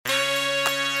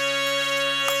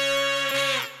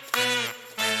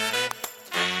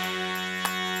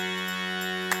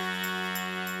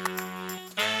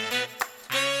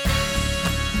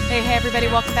Hey everybody,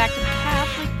 welcome back to the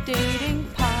Catholic Dating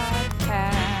Podcast.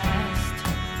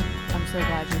 I'm so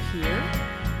glad you're here.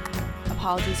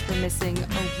 Apologies for missing a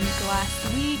week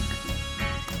last week.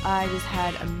 I just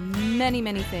had many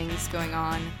things going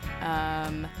on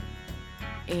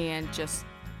and just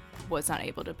was not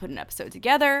able to put an episode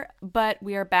together, but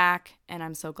we are back and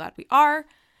I'm so glad we are.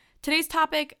 Today's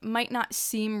topic might not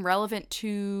seem relevant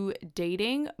to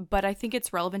dating, but I think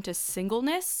it's relevant to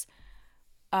singleness,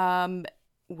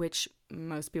 which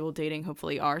most people dating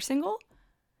hopefully are single,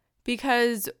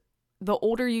 because the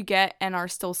older you get and are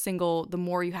still single, the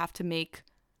more you have to make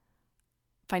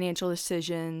financial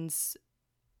decisions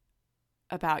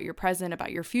about your present,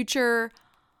 about your future,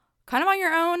 kind of on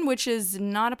your own, which is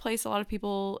not a place a lot of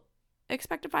people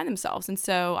expect to find themselves. And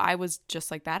so I was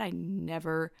just like that. I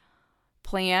never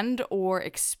planned or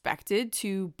expected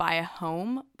to buy a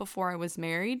home before I was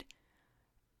married.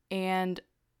 And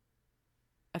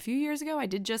a few years ago, I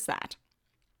did just that.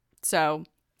 So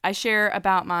I share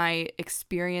about my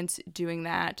experience doing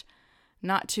that,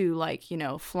 not to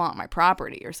flaunt my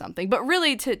property or something, but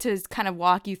really to kind of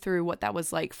walk you through what that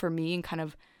was like for me and kind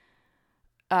of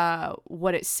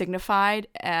what it signified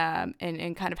and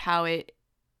kind of how it,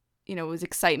 was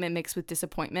excitement mixed with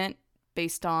disappointment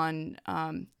based on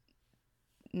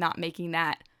not making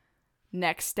that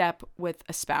next step with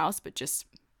a spouse, but just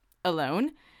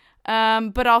alone.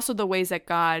 But also the ways that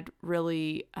God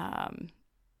really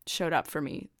showed up for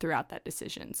me throughout that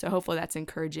decision. So hopefully that's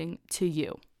encouraging to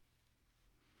you.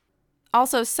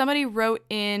 Also, somebody wrote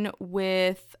in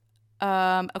with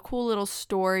a cool little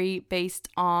story based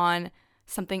on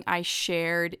something I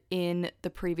shared in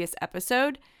the previous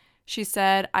episode. She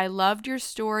said, "I loved your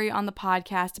story on the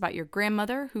podcast about your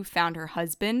grandmother who found her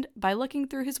husband by looking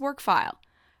through his work file.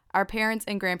 Our parents'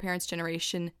 and grandparents'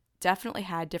 generation definitely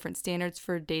had different standards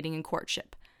for dating and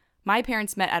courtship. My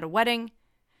parents met at a wedding,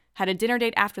 had a dinner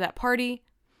date after that party,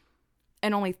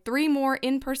 and only 3 more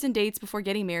in-person dates before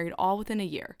getting married, all within a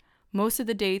year. Most of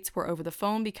the dates were over the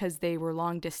phone because they were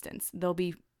long distance. They'll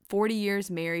be 40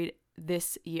 years married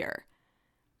this year.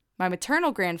 My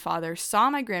maternal grandfather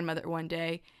saw my grandmother one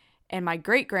day, and my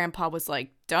great-grandpa was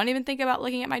like, 'Don't even think about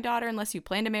looking at my daughter unless you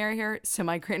plan to marry her,' so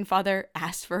my grandfather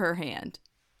asked for her hand."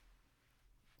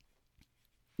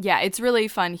 Yeah, it's really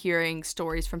fun hearing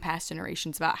stories from past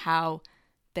generations about how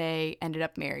they ended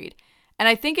up married. And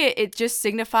I think it just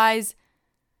signifies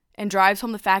and drives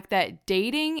home the fact that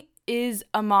dating is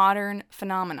a modern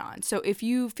phenomenon. So if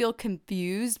you feel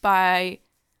confused by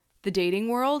the dating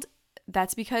world,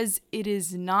 that's because it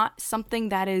is not something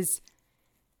that is,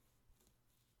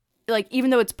 even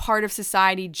though it's part of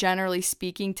society, generally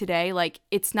speaking today,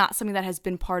 it's not something that has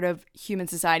been part of human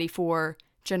society for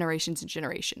generations and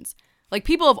generations.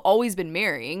 People have always been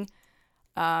marrying,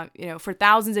 for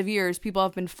thousands of years, people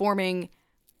have been forming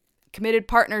committed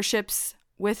partnerships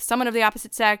with someone of the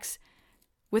opposite sex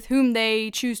with whom they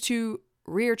choose to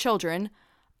rear children.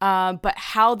 But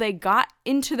how they got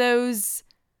into those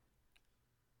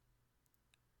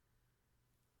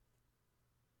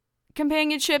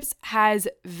companionships has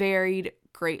varied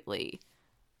greatly.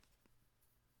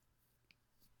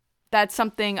 That's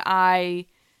something I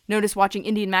notice watching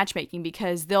Indian matchmaking,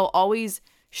 because they'll always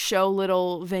show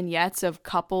little vignettes of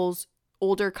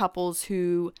older couples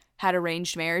who had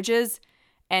arranged marriages,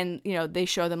 and they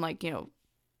show them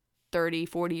 30,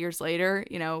 40 years later,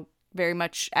 very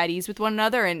much at ease with one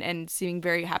another and seeming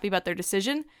very happy about their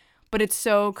decision. But it's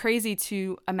so crazy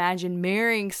to imagine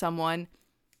marrying someone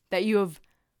that you have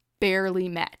barely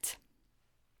met.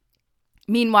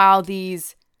 Meanwhile,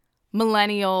 these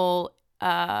millennial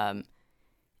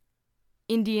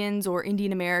Indians or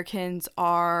Indian Americans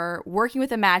are working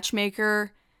with a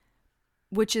matchmaker,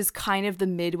 which is kind of the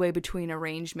midway between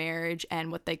arranged marriage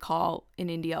and what they call in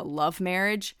India love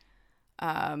marriage.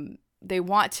 They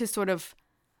want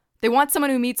someone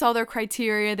who meets all their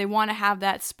criteria. They want to have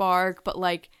that spark, but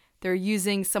they're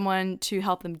using someone to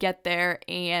help them get there.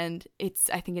 And it's,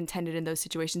 I think, intended in those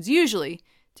situations usually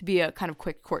to be a kind of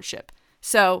quick courtship.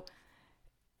 So,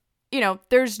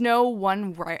 there's no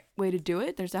one right way to do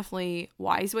it. There's definitely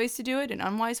wise ways to do it and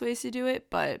unwise ways to do it,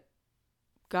 but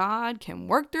God can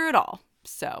work through it all.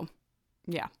 So,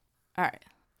 yeah. All right.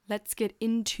 Let's get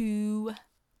into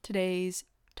today's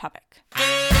topic.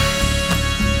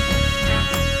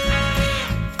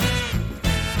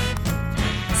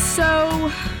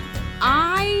 So,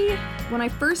 when I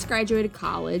first graduated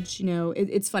college,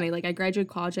 it's funny, I graduated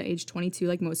college at age 22,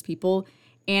 like most people.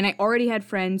 And I already had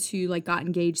friends who got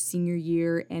engaged senior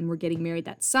year and were getting married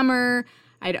that summer.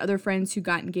 I had other friends who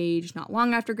got engaged not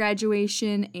long after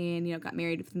graduation and, got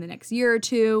married within the next year or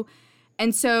two.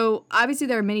 And so obviously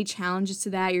there are many challenges to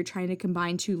that. You're trying to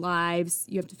combine two lives.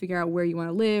 You have to figure out where you want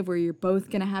to live, where you're both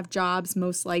going to have jobs,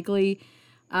 most likely.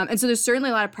 And so there's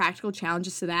certainly a lot of practical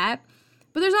challenges to that.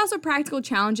 But there's also practical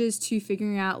challenges to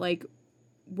figuring out like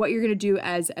what you're going to do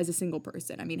as a single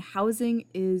person. I mean, housing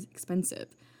is expensive.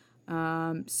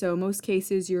 So most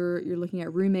cases you're looking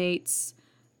at roommates.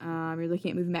 You're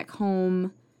looking at moving back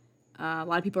home. A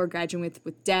lot of people are graduating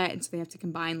with debt, and so they have to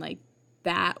combine like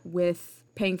that with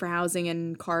paying for housing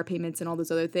and car payments and all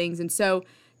those other things. And so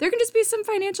there can just be some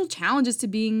financial challenges to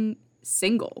being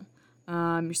single.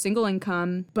 You're single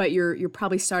income, but you're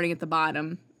probably starting at the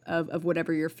bottom of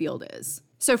whatever your field is.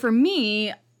 So for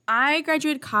me, I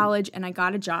graduated college and I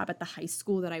got a job at the high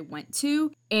school that I went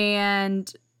to,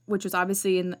 and which was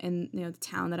obviously in the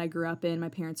town that I grew up in. My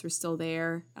parents were still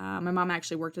there. My mom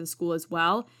actually worked at the school as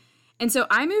well. And so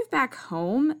I moved back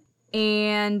home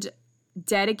and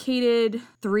dedicated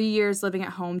 3 years living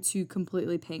at home to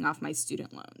completely paying off my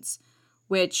student loans,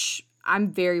 which I'm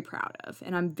very proud of.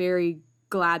 And I'm very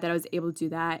glad that I was able to do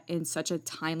that in such a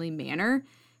timely manner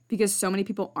because so many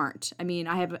people aren't. I mean,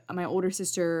 I have my older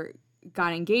sister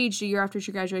got engaged a year after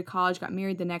she graduated college, got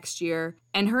married the next year.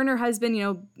 And her and her husband,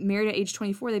 married at age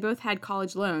 24, they both had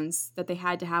college loans that they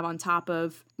had to have on top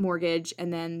of mortgage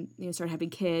and then, started having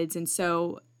kids. And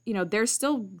so they're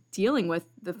still dealing with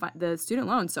the student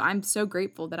loans. So I'm so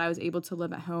grateful that I was able to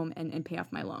live at home and pay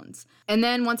off my loans. And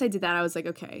then once I did that, I was like,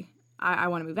 okay, I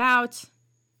want to move out,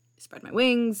 spread my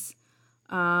wings.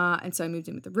 And so I moved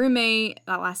in with a roommate.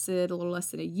 That lasted a little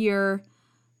less than a year.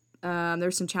 There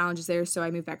were some challenges there, so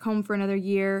I moved back home for another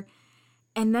year.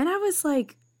 And then I was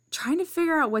like trying to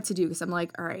figure out what to do because I'm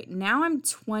like, all right, now I'm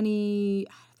 20,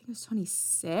 I think it was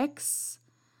 26.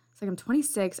 It's like I'm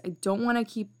 26. I don't want to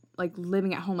keep like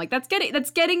living at home. Like that's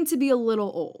getting to be a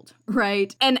little old,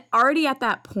 right? And already at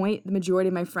that point, the majority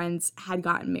of my friends had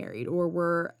gotten married or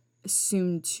were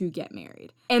soon to get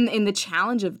married. And the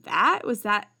challenge of that was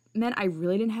that meant I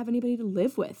really didn't have anybody to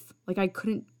live with. Like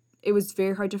it was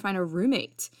very hard to find a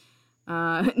roommate.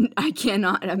 I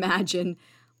cannot imagine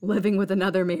living with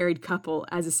another married couple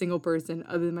as a single person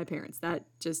other than my parents. That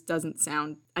just doesn't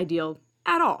sound ideal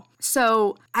at all.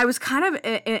 So I was kind of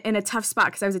in a tough spot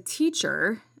because I was a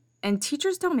teacher, and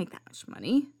teachers don't make that much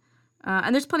money.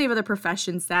 And there's plenty of other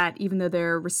professions that, even though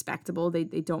they're respectable, they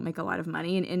don't make a lot of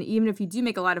money. And even if you do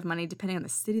make a lot of money, depending on the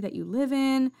city that you live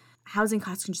in, housing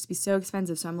costs can just be so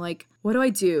expensive. So I'm like, what do I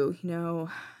do?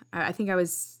 I think I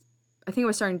was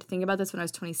starting to think about this when I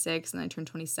was 26, and then I turned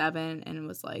 27, and it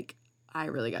was like, I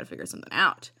really got to figure something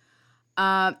out.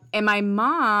 And my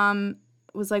mom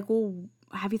was like, well,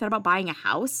 have you thought about buying a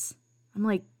house? I'm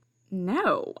like,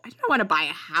 no, I don't want to buy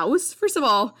a house. First of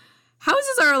all,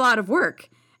 houses are a lot of work,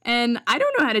 and I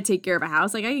don't know how to take care of a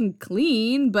house. Like, I can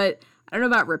clean, but I don't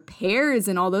know about repairs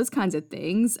and all those kinds of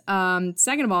things.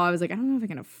 Second of all, I was like, I don't know if I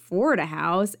can afford a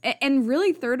house. And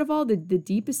really, third of all, the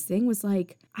deepest thing was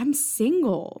like, I'm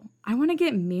single. I want to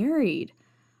get married.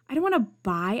 I don't want to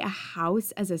buy a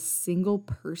house as a single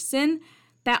person.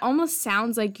 That almost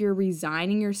sounds like you're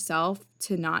resigning yourself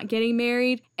to not getting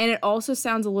married. And it also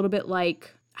sounds a little bit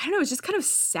like, I don't know, it's just kind of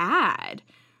sad.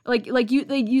 Like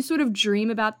you sort of dream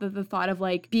about the thought of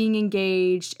like being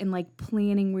engaged and like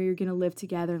planning where you're going to live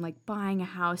together and like buying a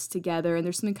house together. And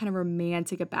there's something kind of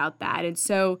romantic about that. And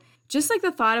so just like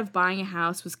the thought of buying a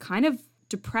house was kind of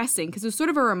depressing because it was sort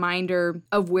of a reminder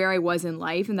of where I was in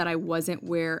life and that I wasn't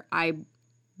where I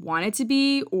wanted to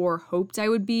be or hoped I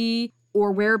would be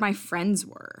or where my friends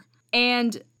were.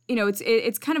 And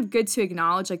it's kind of good to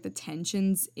acknowledge like the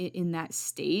tensions in that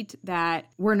state that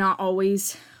we're not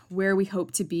always where we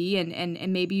hope to be,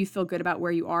 and maybe you feel good about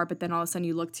where you are, but then all of a sudden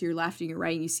you look to your left and your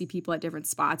right and you see people at different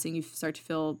spots and you start to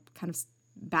feel kind of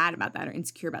bad about that or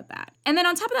insecure about that. And then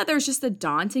on top of that, there's just the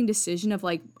daunting decision of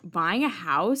like buying a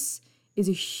house is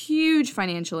a huge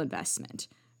financial investment.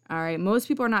 All right, most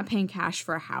people are not paying cash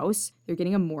for a house. They're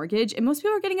getting a mortgage, and most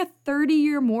people are getting a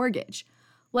 30-year mortgage.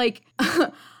 Like,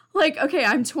 okay,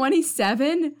 I'm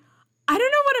 27. I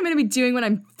don't know what I'm going to be doing when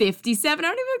I'm 57. I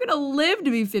don't even know if I'm going to live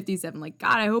to be 57. Like,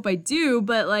 God, I hope I do.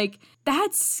 But like,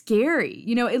 that's scary.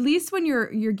 At least when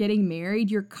you're getting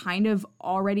married, you're kind of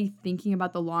already thinking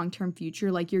about the long-term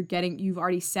future. Like you've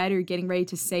already said, or you're getting ready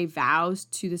to say vows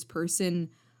to this person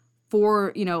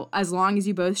for, as long as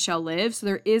you both shall live. So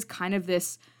there is kind of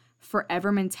this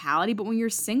forever mentality. But when you're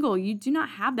single, you do not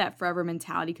have that forever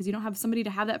mentality because you don't have somebody to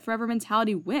have that forever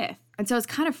mentality with. And so it's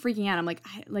kind of freaking out. I'm like,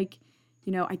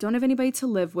 I don't have anybody to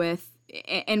live with.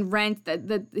 and rent,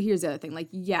 here's the other thing, like,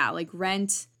 yeah, like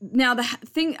rent. Now the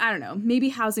thing, I don't know, maybe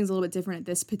housing's a little bit different at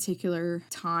this particular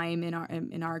time in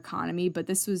our economy, but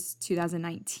this was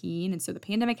 2019, and so the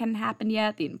pandemic hadn't happened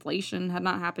yet, the inflation had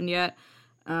not happened yet,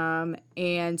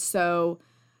 and so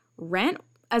rent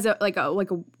as a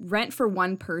rent for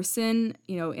one person,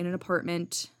 you know, in an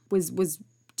apartment was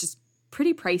just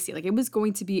pretty pricey. Like, it was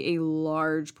going to be a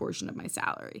large portion of my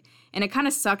salary. And it kind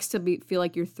of sucks to feel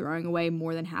like you're throwing away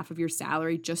more than half of your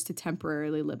salary just to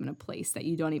temporarily live in a place that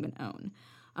you don't even own.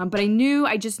 But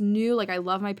I just knew, like, I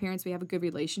love my parents. We have a good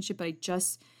relationship, but I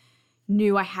just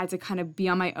knew I had to kind of be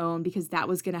on my own because that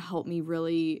was going to help me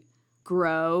really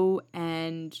grow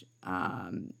and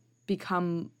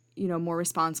become, you know, more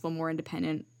responsible, more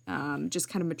independent, just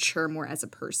kind of mature more as a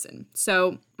person.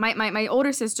 So my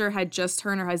older sister had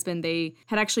her and her husband, they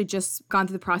had actually just gone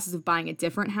through the process of buying a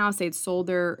different house. They had sold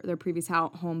their previous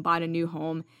home, bought a new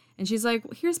home. And she's like,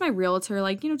 here's my realtor,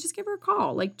 like, you know, just give her a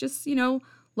call. Like, just, you know,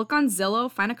 look on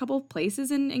Zillow, find a couple of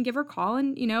places and give her a call,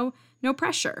 and, you know, no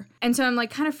pressure. And so I'm like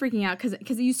kind of freaking out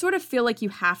because you sort of feel like you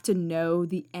have to know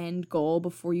the end goal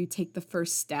before you take the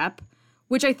first step,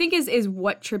 which I think is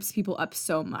what trips people up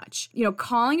so much. You know,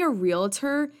 calling a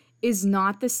realtor is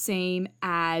not the same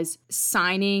as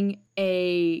signing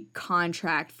a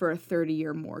contract for a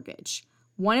 30-year mortgage.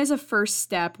 One is a first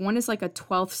step, one is like a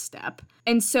 12th step.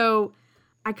 And so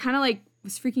I kind of like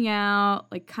was freaking out,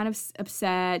 like kind of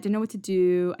upset, didn't know what to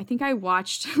do. I think I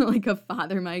watched like a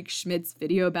Father Mike Schmidt's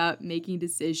video about making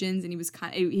decisions, and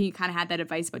he kind of had that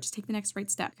advice about just take the next right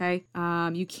step, okay?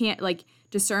 You can't, like,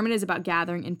 discernment is about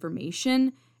gathering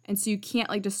information, and so you can't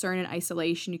like discern in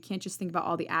isolation. You can't just think about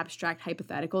all the abstract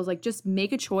hypotheticals. Like, just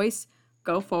make a choice,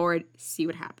 go forward, see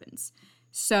what happens.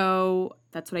 So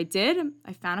that's what I did.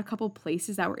 I found a couple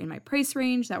places that were in my price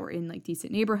range, that were in like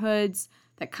decent neighborhoods,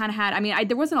 that kind of had,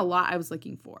 there wasn't a lot I was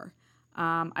looking for.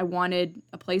 I wanted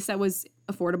a place that was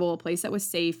affordable, a place that was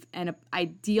safe, and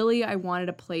ideally I wanted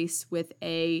a place with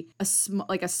a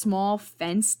small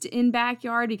fenced-in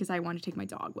backyard because I wanted to take my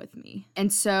dog with me.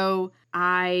 And so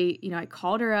I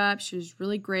called her up. She was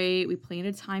really great. We planned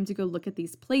a time to go look at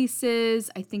these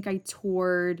places. I think I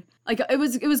toured, it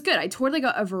was good. I toured like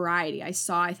a variety. I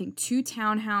saw, I think, 2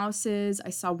 townhouses. I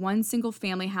saw 1 single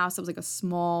family house. It was like a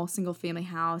small single family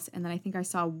house. And then I think I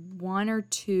saw 1 or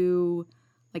 2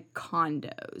 like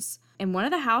condos. And one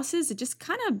of the houses, it just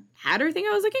kind of had everything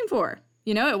I was looking for.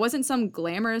 You know, it wasn't some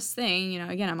glamorous thing. You know,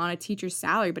 again, I'm on a teacher's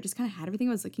salary, but just kind of had everything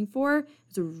I was looking for. It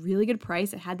was a really good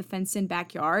price. It had the fenced-in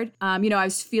backyard. I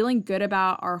was feeling good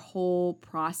about our whole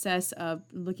process of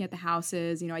looking at the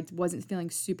houses. You know, I wasn't feeling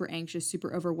super anxious,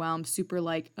 super overwhelmed, super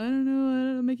like, I don't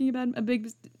know, I'm making a big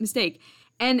mistake.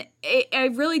 And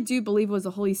I really do believe it was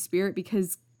the Holy Spirit,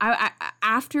 because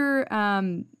after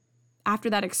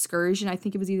that excursion, I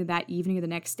think it was either that evening or the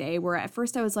next day, where at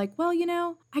first I was like, well, you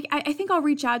know, I think I'll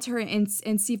reach out to her and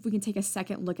see if we can take a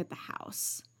second look at the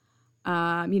house.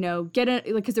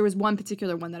 Because there was one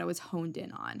particular one that I was honed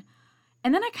in on.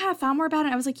 And then I kind of found more about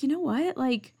it. I was like, you know what?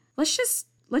 Like, let's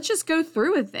just go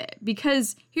through with it.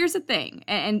 Because here's the thing,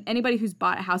 and anybody who's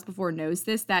bought a house before knows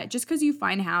this, that just because you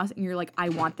find a house and you're like, I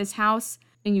want this house,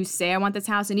 and you say I want this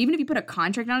house, and even if you put a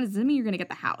contract on it, doesn't mean you're going to get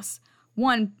the house.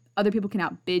 1, other people can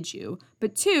outbid you.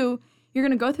 But 2, you're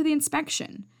going to go through the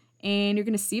inspection and you're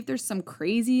going to see if there's some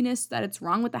craziness that it's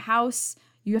wrong with the house.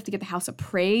 You have to get the house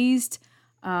appraised,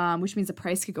 which means the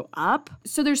price could go up.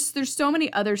 So there's so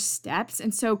many other steps.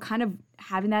 And so kind of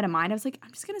having that in mind, I was like,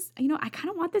 I'm just going to, I kind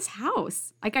of want this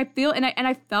house. Like, I feel, and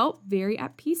I felt very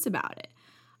at peace about it.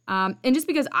 And just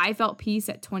because I felt peace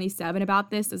at 27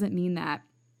 about this doesn't mean that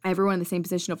everyone in the same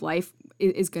position of life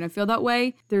is going to feel that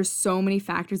way. There's so many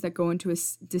factors that go into a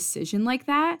decision like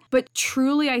that. But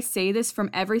truly, I say this from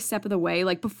every step of the way,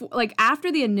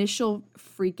 after the initial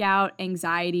freak out,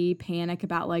 anxiety, panic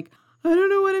about like, I don't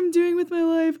know what I'm doing with my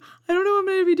life. I don't know what I'm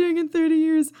going to be doing in 30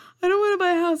 years. I don't want to buy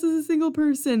a house as a single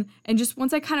person. And just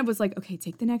once I kind of was like, okay,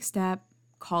 take the next step,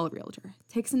 call a realtor.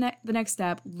 Take the next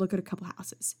step, look at a couple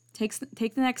houses. Take the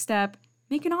next step,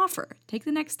 make an offer. Take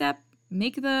the next step,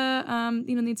 make the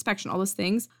the inspection, all those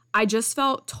things. I just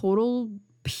felt total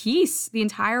peace the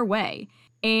entire way.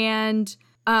 And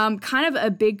kind of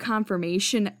a big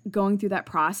confirmation going through that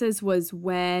process was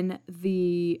when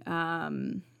the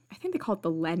I think they call it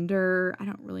the lender. I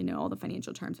don't really know all the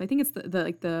financial terms, but I think it's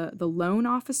the loan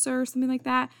officer or something like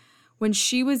that. When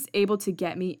she was able to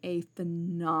get me a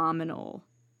phenomenal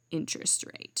interest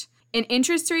rate. And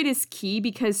interest rate is key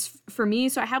because for me,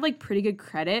 so I have like pretty good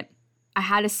credit. I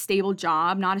had a stable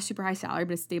job, not a super high salary,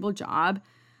 but a stable job.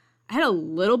 I had a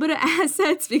little bit of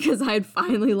assets because I had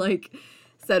finally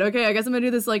said, okay, I guess I'm gonna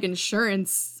do this like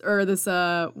insurance or this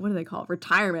what do they call it,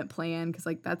 retirement plan, because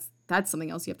like that's something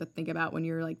else you have to think about when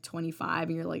you're like 25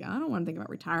 and you're like, I don't want to think about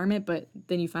retirement, but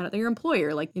then you find out that your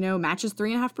employer like, matches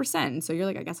 3.5%, so you're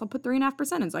like, I guess I'll put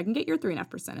 3.5% in so I can get your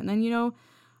 3.5%, and then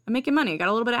I'm making money, I got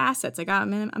a little bit of assets,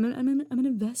 I'm an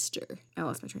investor. I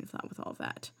lost my train of thought with all of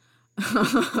that.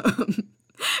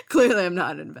 Clearly I'm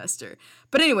not an investor,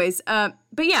 but anyways, but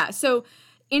yeah, so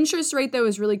interest rate, though,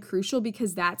 is really crucial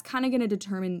because that's kind of going to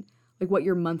determine like what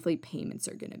your monthly payments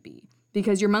are going to be,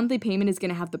 because your monthly payment is going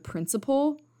to have the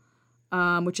principal,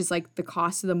 which is like the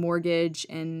cost of the mortgage,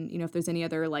 and if there's any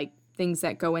other like things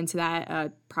that go into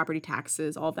that, property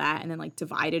taxes, all that, and then like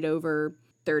divided over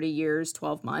 30 years,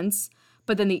 12 months.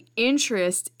 But then the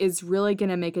interest is really going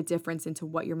to make a difference into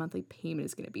what your monthly payment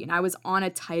is going to be. And I was on a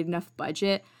tight enough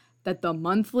budget that the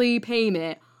monthly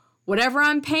payment, whatever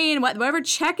I'm paying, whatever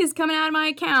check is coming out of my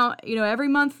account, every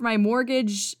month for my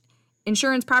mortgage,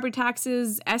 insurance, property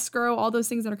taxes, escrow, all those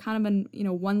things that are kind of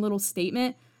in, one little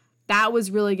statement, that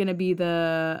was really going to be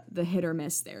the hit or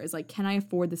miss there, is like, can I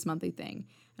afford this monthly thing?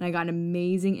 And I got an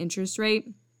amazing interest rate.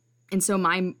 And so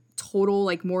my total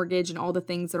like mortgage and all the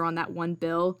things that are on that one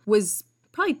bill was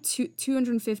probably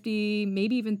 $250,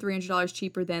 maybe even $300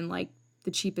 cheaper than like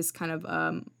the cheapest kind of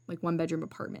like 1-bedroom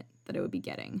apartment that I would be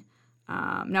getting.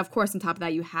 Now, of course, on top of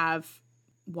that, you have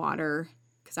water,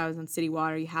 because I was on city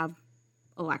water. You have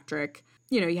electric,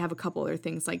 you have a couple other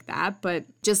things like that. But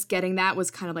just getting that was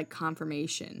kind of like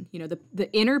confirmation, the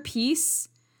inner peace,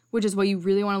 which is what you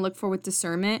really want to look for with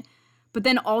discernment, but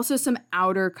then also some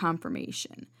outer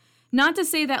confirmation. Not to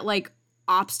say that like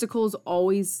obstacles are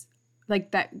always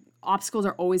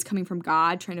coming from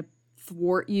God trying to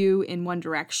thwart you in one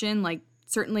direction. Like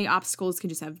certainly obstacles can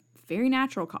just have very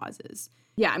natural causes.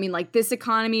 Yeah, I mean, like this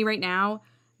economy right now,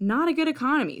 not a good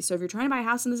economy. So if you're trying to buy a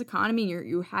house in this economy and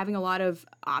you're having a lot of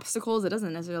obstacles, it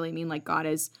doesn't necessarily mean like God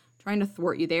is trying to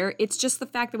thwart you there. It's just the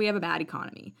fact that we have a bad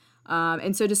economy.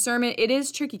 And so discernment, it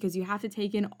is tricky because you have to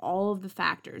take in all of the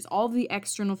factors, all of the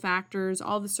external factors,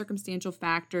 all the circumstantial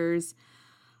factors,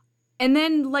 and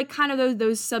then like kind of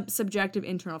those subjective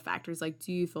internal factors. Like,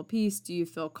 do you feel peace? Do you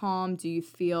feel calm? Do you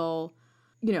feel...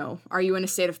 are you in a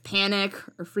state of panic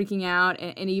or freaking out?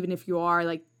 And even if you are,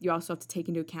 like, you also have to take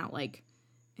into account, like,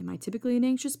 am I typically an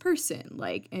anxious person?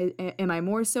 Like, am I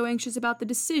more so anxious about the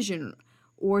decision?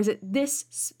 Or is it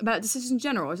this about decisions in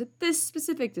general? Or is it this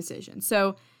specific decision?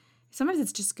 So sometimes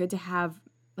it's just good to have,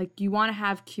 like, you want to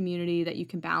have community that you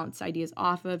can bounce ideas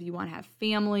off of. You want to have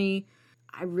family.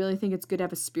 I really think it's good to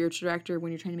have a spiritual director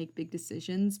when you're trying to make big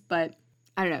decisions. But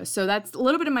I don't know. So that's a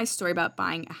little bit of my story about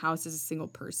buying a house as a single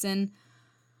person.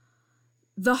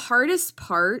 The hardest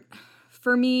part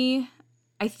for me,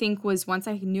 I think, was once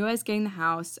I knew I was getting the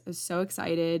house, I was so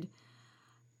excited.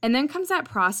 And then comes that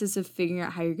process of figuring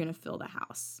out how you're going to fill the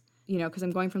house. Because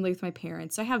I'm going from living with my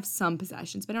parents. So I have some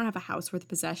possessions, but I don't have a house worth of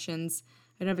possessions.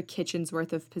 I don't have a kitchen's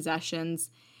worth of possessions.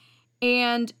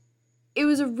 And it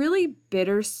was a really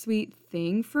bittersweet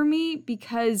thing for me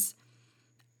because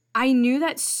I knew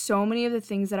that so many of the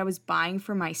things that I was buying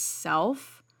for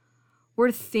myself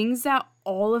were things that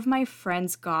all of my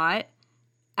friends got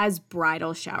as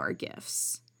bridal shower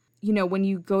gifts. When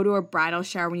you go to a bridal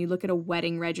shower, when you look at a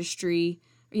wedding registry,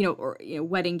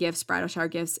 wedding gifts, bridal shower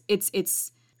gifts,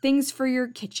 it's things for your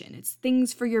kitchen, it's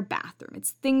things for your bathroom,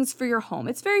 it's things for your home.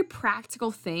 It's very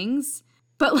practical things,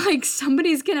 but like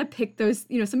somebody's going to pick those,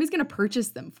 somebody's going to purchase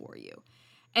them for you.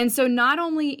 And so not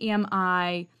only am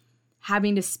I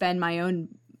having to spend my own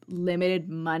limited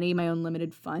money, my own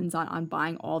limited funds on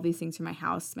buying all these things for my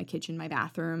house, my kitchen, my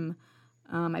bathroom,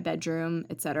 my bedroom,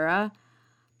 etc.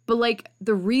 But like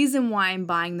the reason why I'm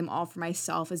buying them all for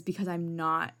myself is because I'm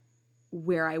not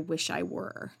where I wish I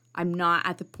were. I'm not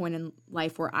at the point in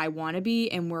life where I want to be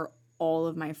and where all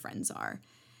of my friends are.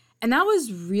 And that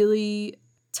was really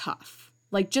tough,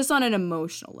 like just on an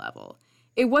emotional level.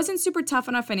 It wasn't super tough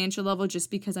on a financial level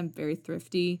just because I'm very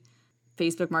thrifty.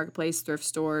 Facebook Marketplace, thrift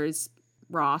stores,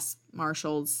 Ross,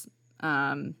 Marshalls,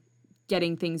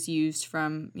 getting things used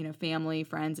from, family,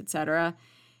 friends, etc.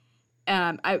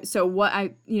 I'm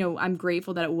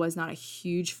grateful that it was not a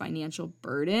huge financial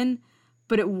burden,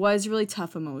 but it was really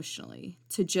tough emotionally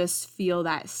to just feel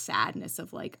that sadness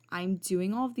of like, I'm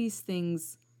doing all of these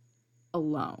things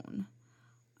alone.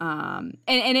 And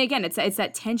again, it's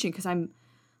that tension because I'm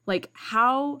like,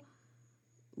 how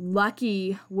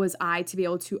lucky was I to be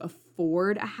able to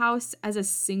afford a house as a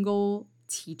single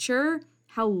teacher?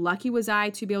 How lucky was I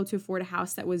to be able to afford a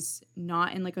house that was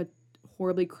not in like a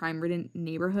horribly crime-ridden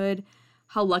neighborhood?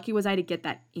 How lucky was I to get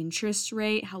that interest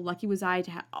rate? How lucky was I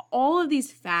to have all of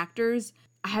these factors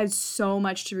I had so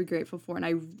much to be grateful for, and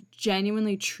I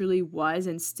genuinely, truly was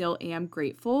and still am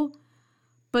grateful.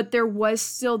 But there was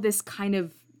still this kind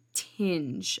of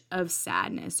tinge of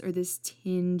sadness or this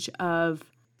tinge of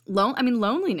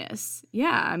loneliness.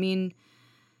 Yeah, I mean,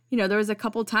 there was a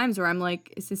couple times where I'm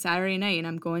like, it's a Saturday night and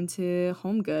I'm going to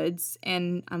Home Goods,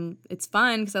 and it's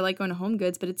fun because I like going to Home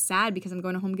Goods, but it's sad because I'm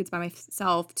going to Home Goods by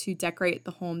myself to decorate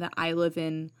the home that I live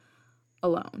in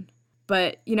alone.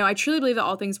 But, I truly believe that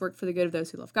all things work for the good of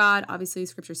those who love God. Obviously,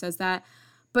 Scripture says that.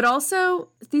 But also,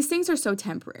 these things are so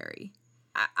temporary.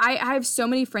 I have so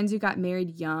many friends who got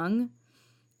married young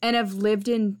and have lived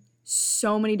in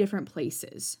so many different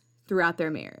places throughout their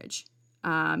marriage. They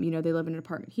live in an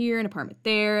apartment here, an apartment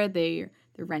there. They're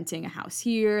renting a house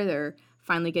here. They're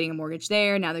finally getting a mortgage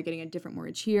there. Now they're getting a different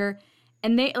mortgage here.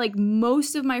 And they, like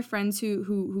most of my friends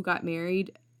who got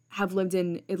married, have lived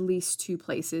in at least 2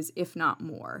 places, if not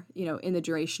more, in the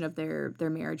duration of their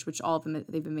marriage, which all of them,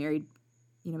 they've been married,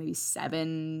 maybe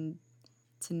 7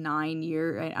 to 9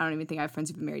 years. I don't even think I have friends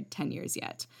who've been married 10 years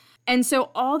yet. And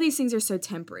so all these things are so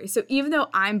temporary. So even though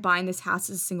I'm buying this house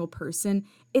as a single person,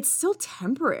 it's still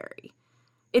temporary.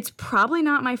 It's probably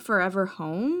not my forever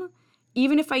home,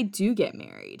 even if I do get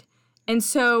married. And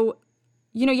so,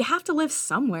 you have to live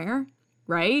somewhere,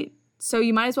 right? So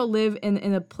you might as well live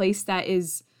in a place that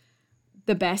is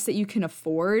the best that you can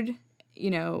afford,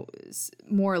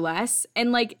 more or less.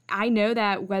 And I know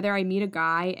that whether I meet a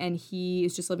guy and he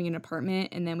is just living in an apartment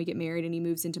and then we get married and he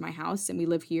moves into my house and we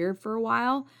live here for a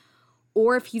while,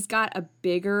 or if he's got a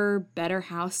bigger, better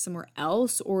house somewhere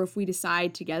else, or if we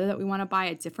decide together that we want to buy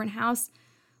a different house,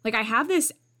 I have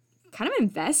this kind of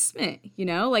investment,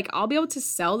 I'll be able to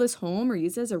sell this home or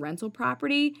use it as a rental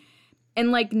property.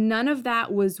 And none of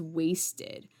that was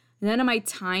wasted. None of my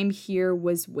time here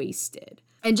was wasted.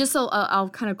 And just so I'll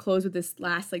kind of close with this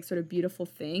last sort of beautiful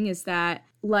thing is that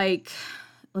let's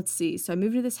see. So I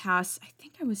moved to this house, I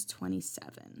think I was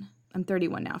 27. I'm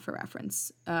 31 now for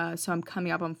reference. So I'm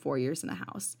coming up on 4 years in the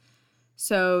house.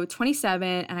 So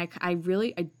 27, and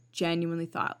I genuinely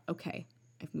thought, okay,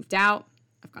 I've moved out.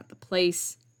 I've got the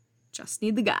place. Just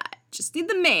need the guy. Just need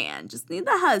the man. Just need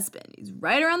the husband. He's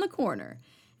right around the corner.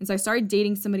 And so I started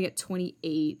dating somebody at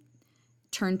 28,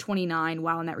 turned 29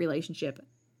 while in that relationship.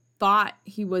 Thought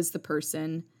he was the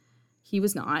person. He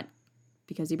was not,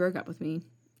 because he broke up with me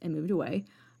and moved away.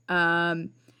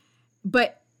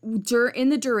 But in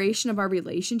the duration of our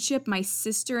relationship, my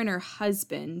sister and her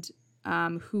husband,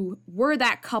 who were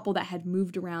that couple that had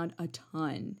moved around a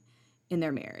ton in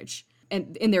their marriage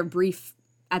and in their brief,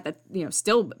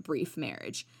 still brief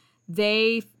marriage,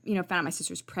 they, found out my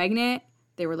sister's pregnant.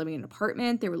 They were living in an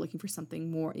apartment. They were looking for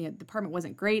something more. The apartment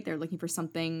wasn't great. They were looking for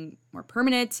something more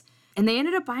permanent. And they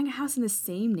ended up buying a house in the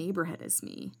same neighborhood as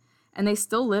me. And they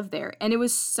still live there. And it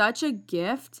was such a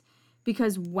gift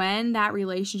because when that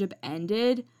relationship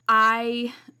ended,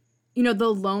 the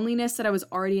loneliness that I was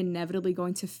already inevitably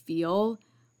going to feel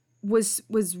was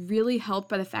really helped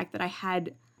by the fact that I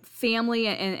had family,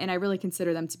 and I really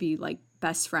consider them to be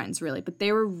best friends, really. But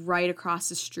they were right across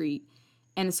the street.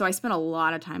 And so I spent a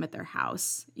lot of time at their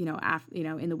house,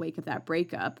 in the wake of that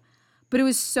breakup. But it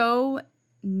was so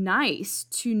nice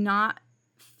to not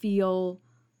feel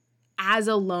as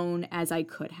alone as I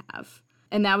could have.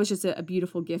 And that was just a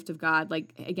beautiful gift of God.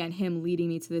 Again, him leading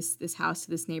me to this house,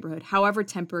 to this neighborhood, however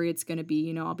temporary it's going to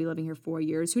be. I'll be living here 4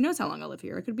 years. Who knows how long I'll live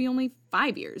here? It could be only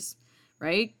 5 years,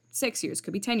 right? 6 years,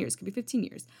 could be 10 years, could be 15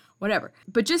 years, whatever.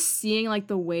 But just seeing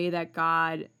the way that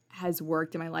God has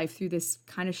worked in my life through this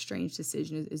kind of strange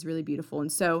decision is really beautiful.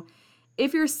 And so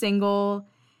if you're single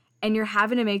and you're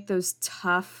having to make those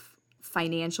tough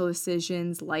financial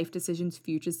decisions, life decisions,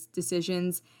 future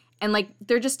decisions, and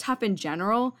they're just tough in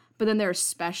general, but then they're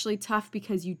especially tough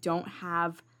because you don't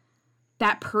have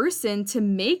that person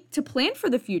to plan for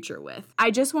the future with.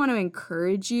 I just want to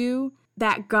encourage you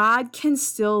that God can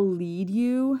still lead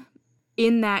you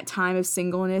in that time of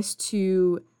singleness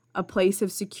to a place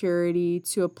of security,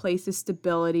 to a place of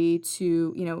stability,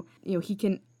 to, he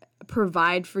can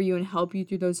provide for you and help you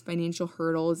through those financial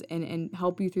hurdles and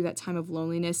help you through that time of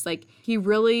loneliness. He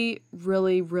really,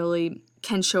 really, really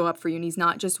can show up for you. And he's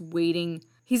not just waiting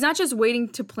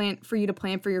to plan for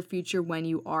your future when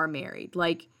you are married.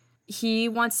 He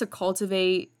wants to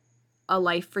cultivate a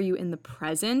life for you in the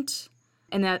present,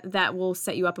 and that will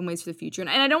set you up in ways for the future. And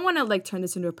I don't want to turn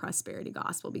this into a prosperity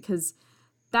gospel, because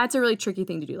that's a really tricky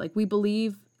thing to do. We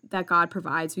believe that God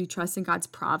provides. We trust in God's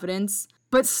providence.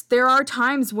 But there are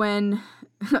times when,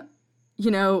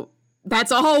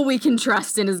 that's all we can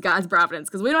trust in is God's providence,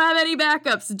 because we don't have any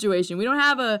backup situation. We don't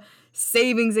have a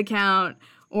savings account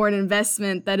or an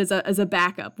investment that is a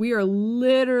backup. We are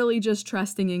literally just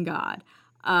trusting in God.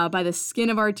 by the skin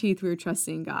of our teeth, we were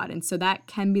trusting God. And so that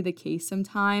can be the case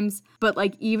sometimes. But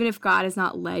like, even if God has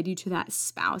not led you to that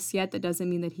spouse yet, that doesn't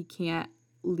mean that he can't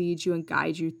lead you and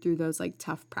guide you through those like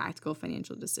tough, practical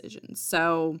financial decisions.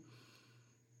 So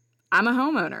I'm a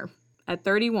homeowner at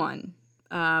 31.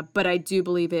 But I do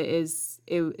believe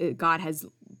God has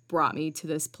brought me to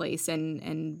this place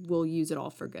and we'll use it all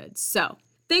for good. So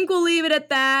think we'll leave it at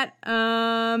that.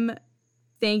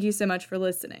 Thank you so much for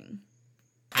listening.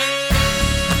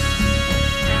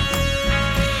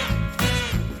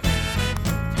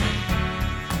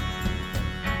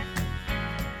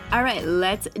 All right,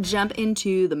 let's jump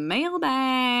into the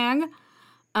mailbag.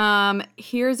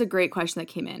 Here's a great question that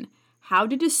came in. How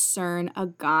to discern a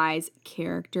guy's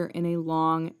character in a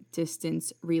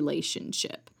long-distance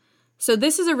relationship? So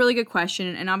this is a really good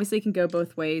question, and obviously it can go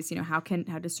both ways. You know, how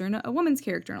discern a woman's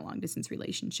character in a long-distance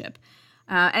relationship?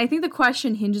 And I think the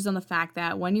question hinges on the fact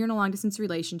that when you're in a long-distance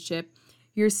relationship,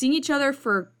 you're seeing each other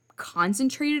for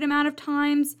concentrated amount of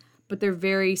times, but they're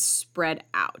very spread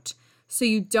out. So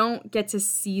you don't get to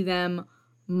see them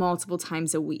multiple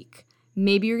times a week.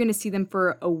 Maybe you're going to see them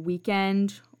for a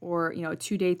weekend or, a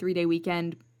 2-day, 3-day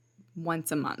weekend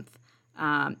once a month.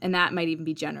 And that might even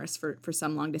be generous for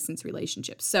some long-distance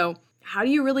relationships. So how do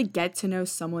you really get to know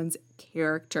someone's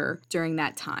character during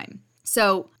that time?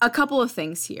 So a couple of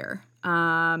things here.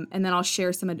 And then I'll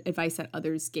share some advice that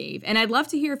others gave. And I'd love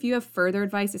to hear if you have further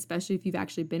advice, especially if you've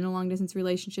actually been in a long-distance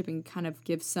relationship, and kind of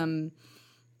give some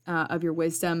of your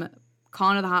wisdom.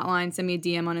 Call into the hotline, send me a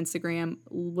DM on Instagram.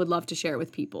 Would love to share it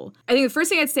with people. I think the first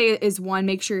thing I'd say is, one,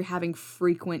 make sure you're having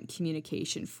frequent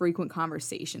communication, frequent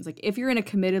conversations. Like if you're in a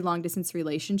committed long distance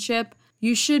relationship,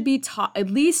 you should be at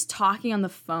least talking on the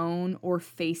phone or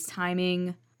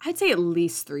FaceTiming, I'd say at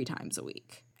least 3 times a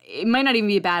week. It might not even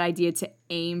be a bad idea to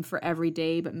aim for every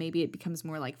day, but maybe it becomes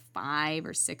more like 5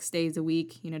 or 6 days a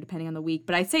week, depending on the week.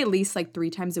 But I'd say at least like 3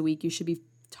 times a week, you should be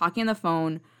talking on the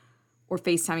phone or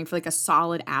FaceTiming for like a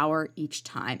solid hour each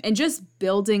time, and just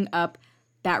building up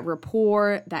that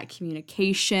rapport, that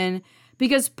communication,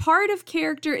 because part of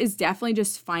character is definitely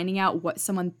just finding out what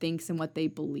someone thinks and what they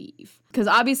believe. Because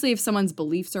obviously if someone's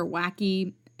beliefs are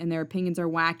wacky and their opinions are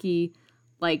wacky,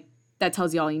 like that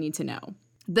tells you all you need to know.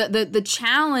 The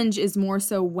challenge is more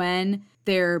so when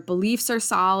their beliefs are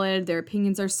solid, their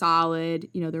opinions are solid,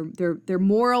 their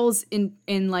morals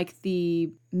in like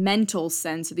the mental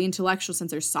sense or the intellectual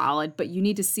sense are solid, but you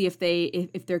need to see if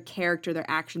their character, their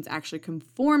actions actually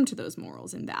conform to those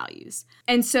morals and values.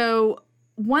 And so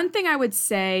one thing I would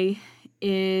say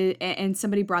is, and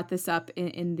somebody brought this up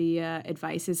in the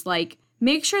advice, is like,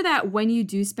 make sure that when you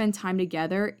do spend time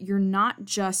together, you're not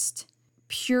just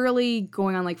purely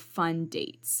going on like fun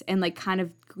dates and like kind of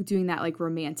doing that like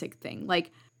romantic thing. Like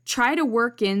try to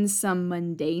work in some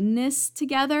mundaneness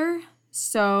together.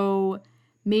 So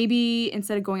maybe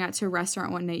instead of going out to a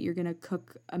restaurant one night, you're going to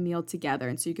cook a meal together.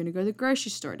 And so you're going to go to the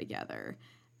grocery store together,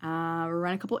 or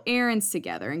run a couple errands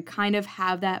together and kind of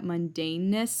have that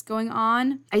mundaneness going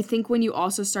on. I think when you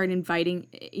also start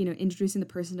introducing the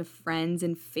person to friends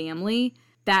and family,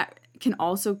 that can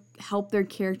also help their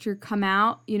character come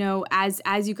out,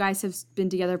 as you guys have been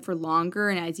together for longer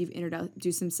and as you've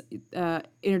introduced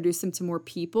them to more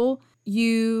people,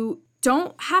 you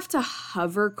don't have to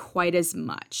hover quite as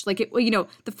much. Like,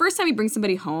 the first time you bring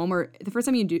somebody home or the first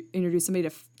time you introduce somebody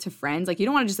to friends, like you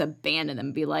don't want to just abandon them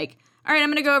and be like, all right, I'm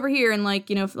going to go over here and like,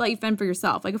 let you fend for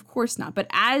yourself. Like, of course not. But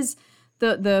as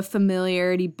the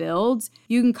familiarity builds,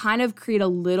 you can kind of create a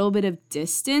little bit of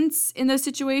distance in those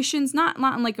situations, not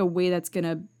in like a way that's going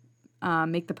to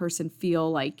make the person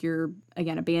feel like you're,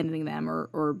 again, abandoning them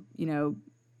or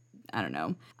I don't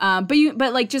know.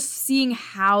 But like just seeing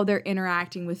how they're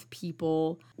interacting with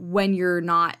people when you're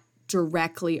not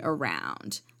directly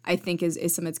around, I think is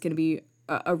something that's going to be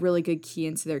a really good key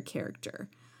into their character.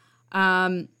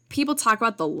 People talk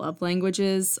about the love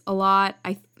languages a lot.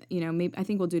 I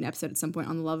think we'll do an episode at some point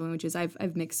on the love languages.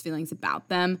 I've mixed feelings about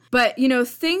them. But,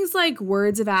 things like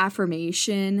words of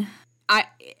affirmation,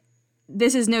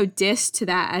 this is no diss to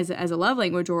that as a love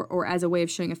language or as a way of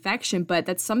showing affection, but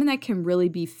that's something that can really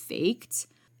be faked.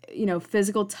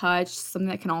 Physical touch, something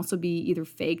that can also be either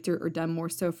faked or done more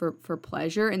so for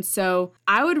pleasure. And so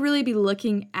I would really be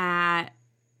looking at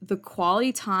the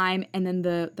quality time and then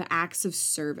the acts of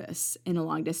service in a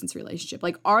long distance relationship.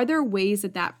 Like, are there ways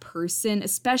that person,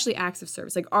 especially acts of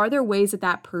service, like are there ways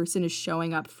that person is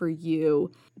showing up for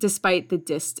you despite the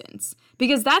distance?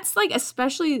 Because that's like,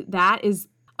 especially that is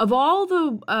of all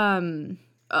the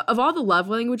of all the love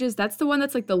languages, that's the one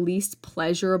that's like the least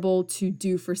pleasurable to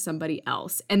do for somebody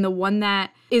else. And the one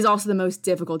that is also the most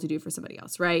difficult to do for somebody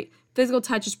else, right? Physical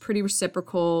touch is pretty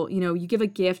reciprocal. You know, you give a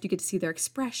gift, you get to see their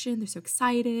expression. They're so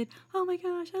excited. Oh my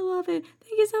gosh, I love it.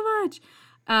 Thank you so much.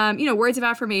 You know, words of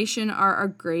affirmation are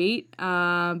great,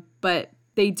 but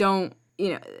they don't,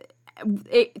 you know,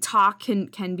 talk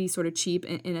can be sort of cheap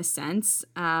in a sense.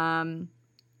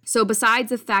 So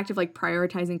besides the fact of like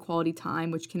prioritizing quality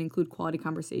time, which can include quality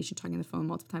conversation, talking on the phone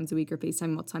multiple times a week or FaceTime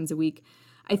multiple times a week,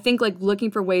 I think like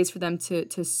looking for ways for them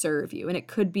to serve you. And it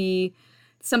could be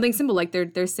something simple, like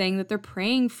they're saying that they're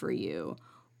praying for you,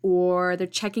 or they're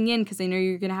checking in because they know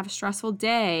you're going to have a stressful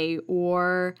day,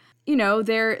 or, you know,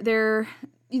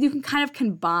 you can kind of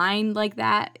combine like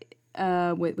that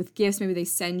with gifts. Maybe they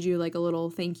send you like a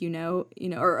little thank you note, you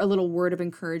know, or a little word of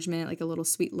encouragement, like a little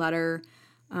sweet letter.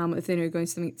 If they know you're going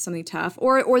through something tough,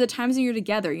 or the times that you're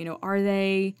together, you know, are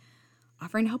they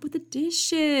offering help with the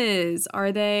dishes?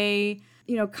 Are they,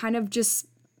 you know, kind of just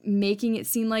making it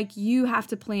seem like you have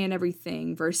to plan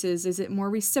everything versus is it more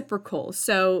reciprocal?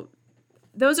 So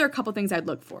those are a couple things I'd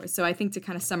look for. So I think to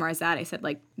kind of summarize that, I said,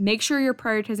 like, make sure you're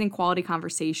prioritizing quality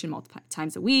conversation multiple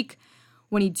times a week.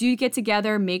 When you do get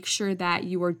together, make sure that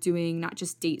you are doing not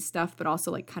just date stuff, but also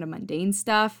like kind of mundane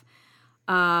stuff.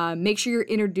 Make sure you're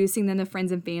introducing them to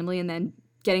friends and family, and then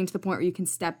getting to the point where you can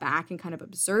step back and kind of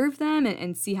observe them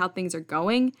and see how things are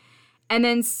going. And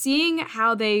then seeing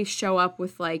how they show up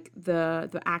with like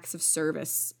the acts of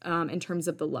service in terms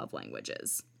of the love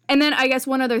languages. And then I guess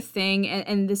one other thing,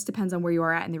 and this depends on where you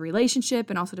are at in the relationship,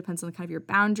 and also depends on the kind of your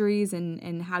boundaries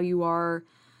and how you are,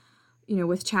 you know,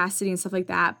 with chastity and stuff like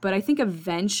that. But I think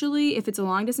eventually, if it's a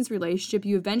long distance relationship,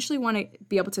 you eventually want to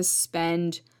be able to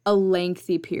spend a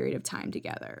lengthy period of time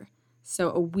together.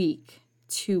 So a week,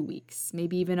 2 weeks,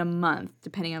 maybe even a month,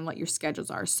 depending on what your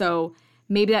schedules are. So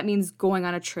maybe that means going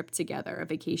on a trip together, a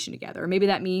vacation together. Or maybe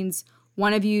that means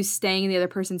one of you staying in the other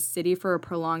person's city for a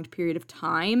prolonged period of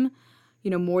time, you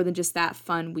know, more than just that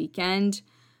fun weekend.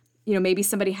 You know, maybe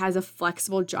somebody has a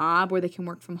flexible job where they can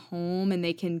work from home and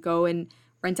they can go and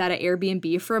rent out an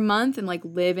Airbnb for a month and like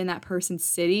live in that person's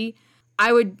city.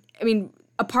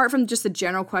 Apart from just the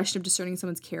general question of discerning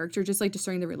someone's character, just like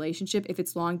discerning the relationship, if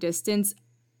it's long distance,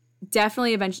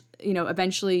 definitely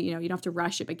eventually, you don't have to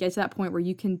rush it, but get to that point where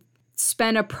you can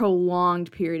spend a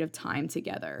prolonged period of time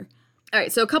together. All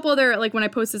right, so a couple other, like when I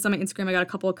posted this on my Instagram, I got a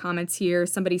couple of comments here.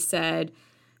 Somebody said,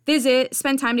 visit,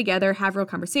 spend time together, have real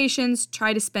conversations,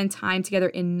 try to spend time together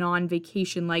in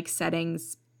non-vacation-like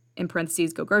settings, in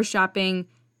parentheses, go grocery shopping,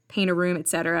 paint a room,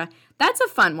 etc. That's a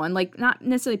fun one, like not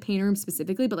necessarily paint a room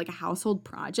specifically, but like a household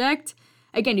project.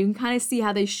 Again, you can kind of see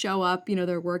how they show up, you know,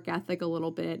 their work ethic a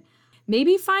little bit.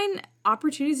 Maybe find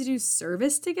opportunities to do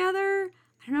service together.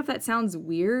 I don't know if that sounds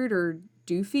weird or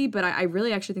doofy, but I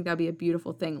really actually think that would be a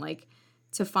beautiful thing, like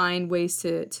to find ways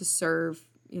to serve,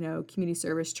 you know, community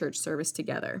service, church service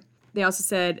together. They also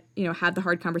said, you know, have the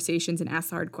hard conversations and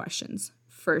ask the hard questions,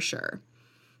 for sure.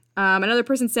 Another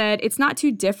person said, it's not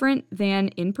too different than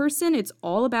in person. It's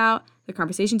all about the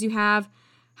conversations you have.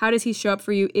 How does he show up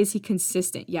for you? Is he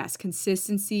consistent? Yes,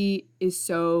 consistency is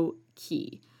so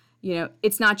key. You know,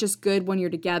 it's not just good when you're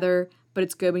together, but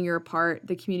it's good when you're apart.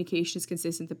 The communication is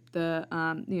consistent.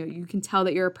 You can tell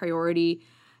that you're a priority.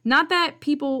 Not that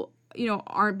people, you know,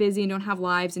 aren't busy and don't have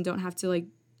lives and don't have to like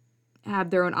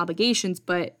have their own obligations,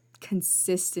 but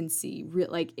consistency,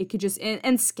 like it could just,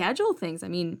 and schedule things. I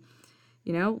mean,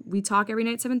 you know, we talk every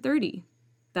night at 7:30.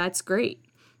 That's great.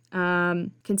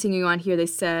 Continuing on here, they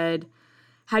said,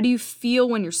 how do you feel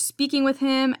when you're speaking with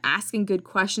him? Asking good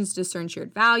questions to discern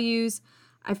shared values.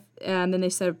 Then they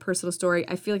said a personal story.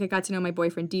 I feel like I got to know my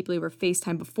boyfriend deeply over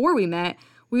FaceTime before we met.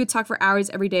 We would talk for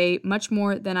hours every day, much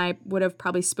more than I would have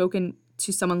probably spoken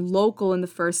to someone local in the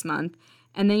first month.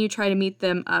 And then you try to meet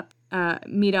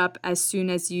up as soon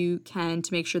as you can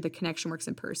to make sure the connection works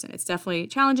in person. It's definitely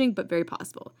challenging, but very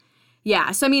possible.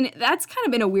 Yeah, so I mean, that's kind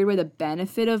of in a weird way the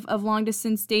benefit of long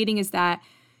distance dating is that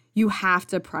you have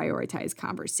to prioritize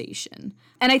conversation.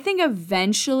 And I think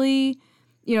eventually,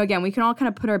 you know, again, we can all kind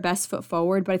of put our best foot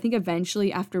forward, but I think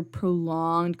eventually after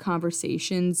prolonged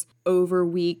conversations over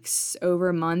weeks,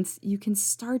 over months, you can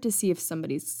start to see if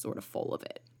somebody's sort of full of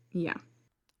it. Yeah.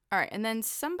 All right, and then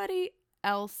somebody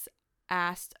else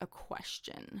asked a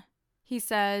question. He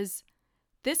says,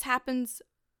 this happens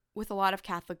with a lot of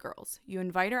Catholic girls. You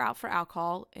invite her out for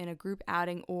alcohol in a group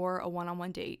outing or a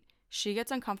one-on-one date. She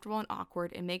gets uncomfortable and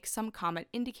awkward and makes some comment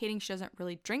indicating she doesn't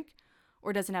really drink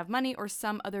or doesn't have money or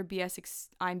some other BS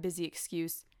I'm busy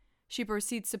excuse. She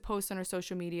proceeds to post on her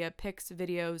social media pics,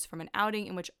 videos from an outing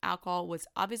in which alcohol was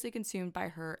obviously consumed by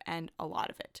her and a lot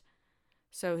of it.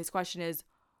 So his question is,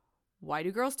 why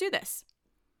do girls do this?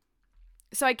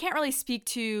 So I can't really speak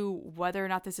to whether or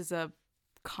not this is a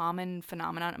common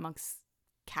phenomenon amongst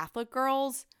Catholic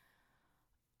girls.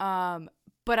 But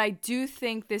I do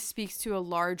think this speaks to a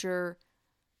larger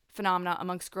phenomena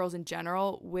amongst girls in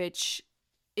general, which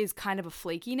is kind of a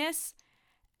flakiness.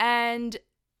 And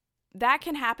that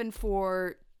can happen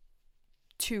for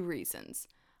two reasons.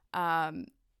 And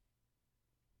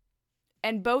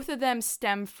both of them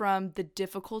stem from the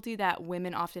difficulty that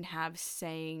women often have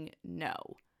saying no.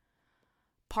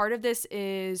 Part of this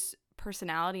is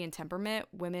personality and temperament.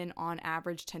 Women, on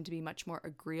average, tend to be much more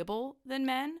agreeable than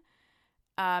men,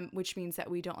 which means that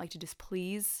we don't like to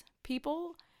displease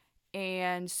people.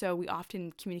 And so we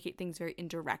often communicate things very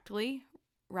indirectly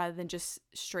rather than just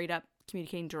straight up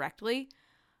communicating directly.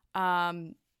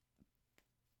 And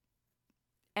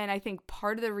I think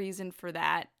part of the reason for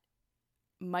that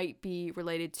might be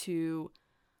related to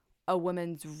a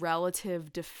woman's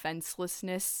relative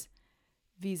defenselessness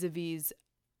vis-a-vis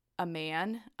a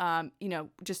man.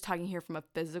 Just talking here from a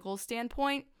physical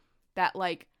standpoint, that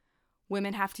like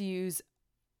women have to use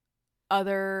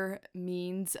other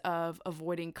means of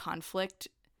avoiding conflict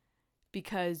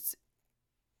because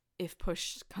if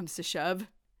push comes to shove,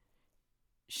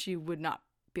 she would not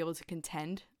be able to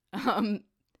contend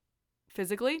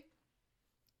physically.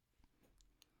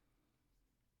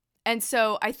 And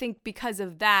so I think because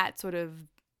of that sort of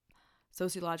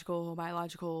sociological,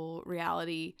 biological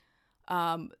reality,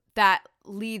 that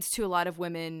leads to a lot of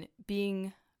women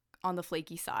being on the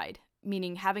flaky side,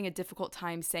 meaning having a difficult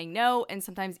time saying no and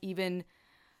sometimes even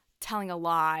telling a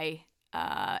lie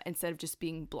instead of just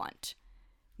being blunt.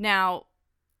 Now,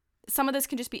 some of this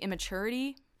can just be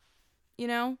immaturity,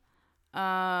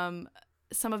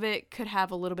 some of it could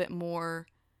have a little bit more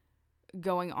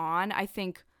going on. I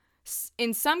think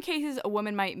in some cases, a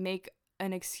woman might make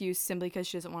an excuse simply because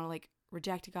she doesn't want to like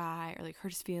reject a guy or like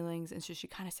hurt his feelings. And so she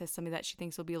kind of says something that she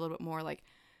thinks will be a little bit more like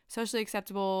socially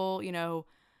acceptable,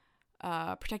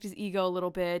 protect his ego a little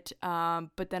bit.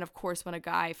 But then of course, when a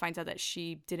guy finds out that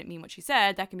she didn't mean what she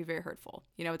said, that can be very hurtful.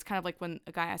 It's kind of like when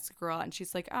a guy asks a girl out and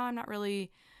she's like, oh, I'm not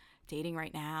really dating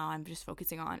right now. I'm just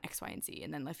focusing on X, Y, and Z.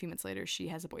 And then a few months later, she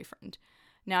has a boyfriend.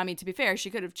 Now, I mean, to be fair, she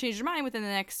could have changed her mind within the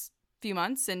next few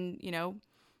months and,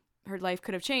 her life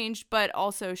could have changed, but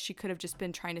also she could have just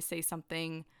been trying to say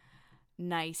something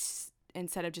nice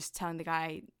instead of just telling the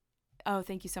guy, oh,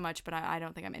 thank you so much, but I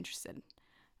don't think I'm interested.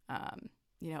 A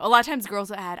lot of times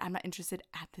girls will add, I'm not interested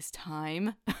at this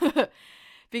time.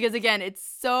 Because again, it's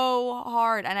so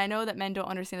hard. And I know that men don't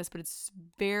understand this, but it's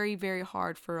very, very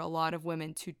hard for a lot of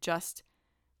women to just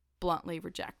bluntly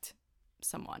reject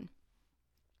someone.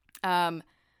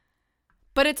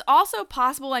 But it's also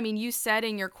possible, I mean, you said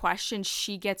in your question,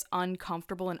 she gets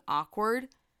uncomfortable and awkward.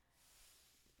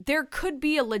 There could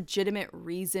be a legitimate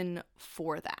reason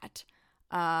for that.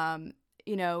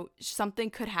 Something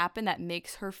could happen that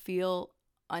makes her feel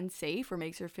unsafe or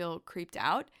makes her feel creeped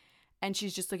out. And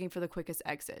she's just looking for the quickest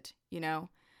exit,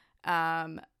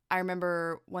 I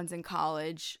remember once in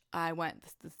college,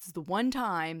 this is the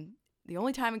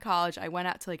only time in college I went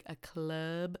out to like a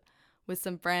club with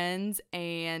some friends,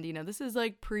 and this is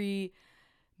like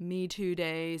pre-Me Too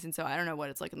days, and so I don't know what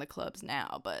it's like in the clubs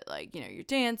now, but like you're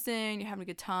dancing, you're having a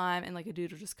good time, and like a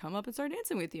dude will just come up and start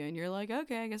dancing with you, and you're like,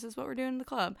 okay, I guess that's what we're doing in the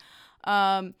club.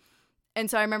 And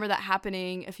so I remember that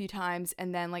happening a few times,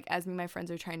 and then like as me and my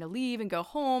friends are trying to leave and go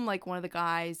home, like one of the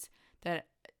guys that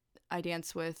I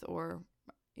danced with or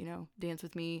dance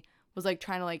with me was like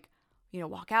trying to like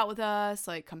walk out with us,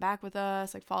 like come back with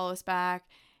us, like follow us back.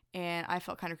 And I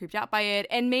felt kind of creeped out by it.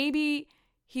 And maybe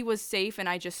he was safe and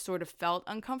I just sort of felt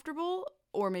uncomfortable,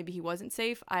 or maybe he wasn't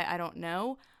safe. I don't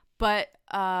know. But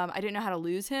I didn't know how to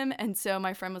lose him. And so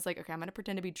my friend was like, okay, I'm going to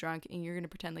pretend to be drunk and you're going to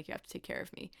pretend like you have to take care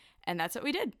of me. And that's what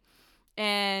we did.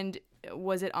 And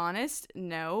was it honest?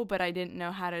 No, but I didn't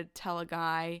know how to tell a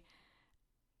guy,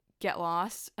 get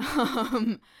lost.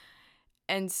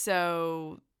 And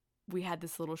so we had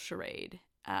this little charade.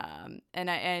 And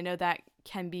I know that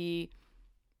can be,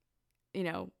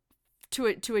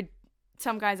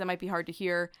 some guys that might be hard to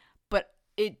hear, but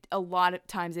a lot of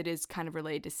times it is kind of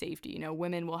related to safety.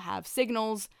 Women will have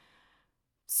signals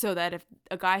so that if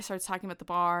a guy starts talking about the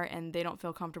bar and they don't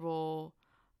feel comfortable,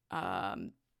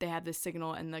 they have this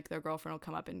signal and like their girlfriend will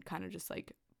come up and kind of just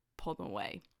like pull them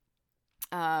away.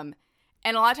 And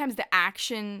a lot of times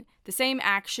the same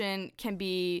action can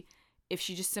be if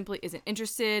she just simply isn't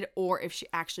interested or if she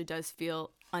actually does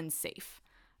feel unsafe.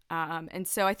 And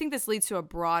so I think this leads to a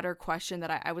broader question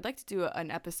that I would like to do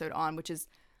an episode on, which is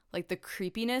like the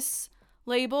creepiness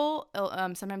label.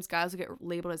 Sometimes guys will get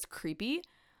labeled as creepy.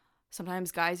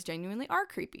 Sometimes guys genuinely are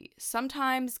creepy.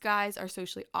 Sometimes guys are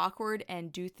socially awkward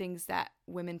and do things that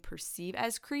women perceive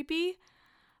as creepy.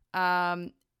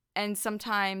 And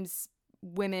sometimes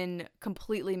women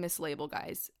completely mislabel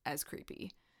guys as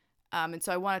creepy. And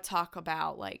so I want to talk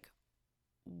about like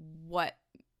what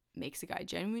makes a guy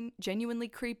genuinely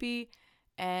creepy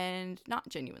and not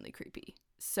genuinely creepy.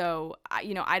 So,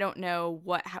 I don't know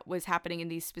what was happening in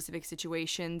these specific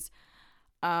situations.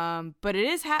 But it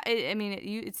is,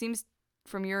 it seems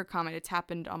from your comment, it's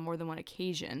happened on more than one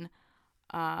occasion.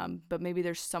 But maybe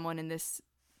there's someone in this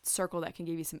circle that can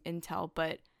give you some intel.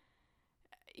 But,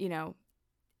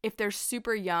 if they're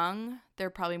super young, they're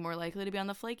probably more likely to be on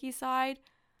the flaky side.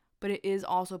 But it is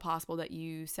also possible that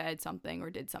you said something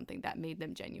or did something that made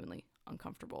them genuinely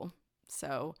uncomfortable.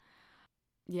 So,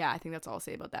 yeah, I think that's all I'll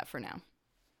say about that for now.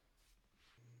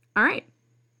 All right.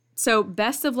 So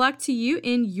best of luck to you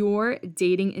in your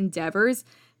dating endeavors.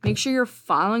 Make sure you're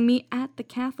following me at The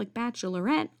Catholic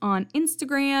Bachelorette on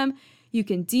Instagram. You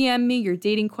can DM me your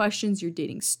dating questions, your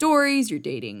dating stories, your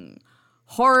dating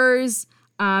horrors.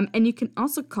 And you can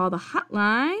also call the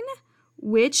hotline,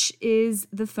 which is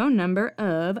the phone number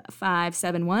of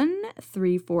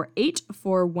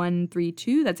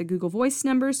 571-348-4132. That's a Google Voice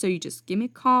number. So you just give me a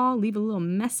call, leave a little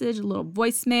message, a little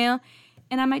voicemail,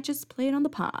 and I might just play it on the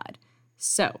pod.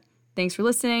 So, thanks for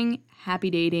listening. Happy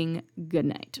dating. Good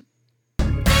night.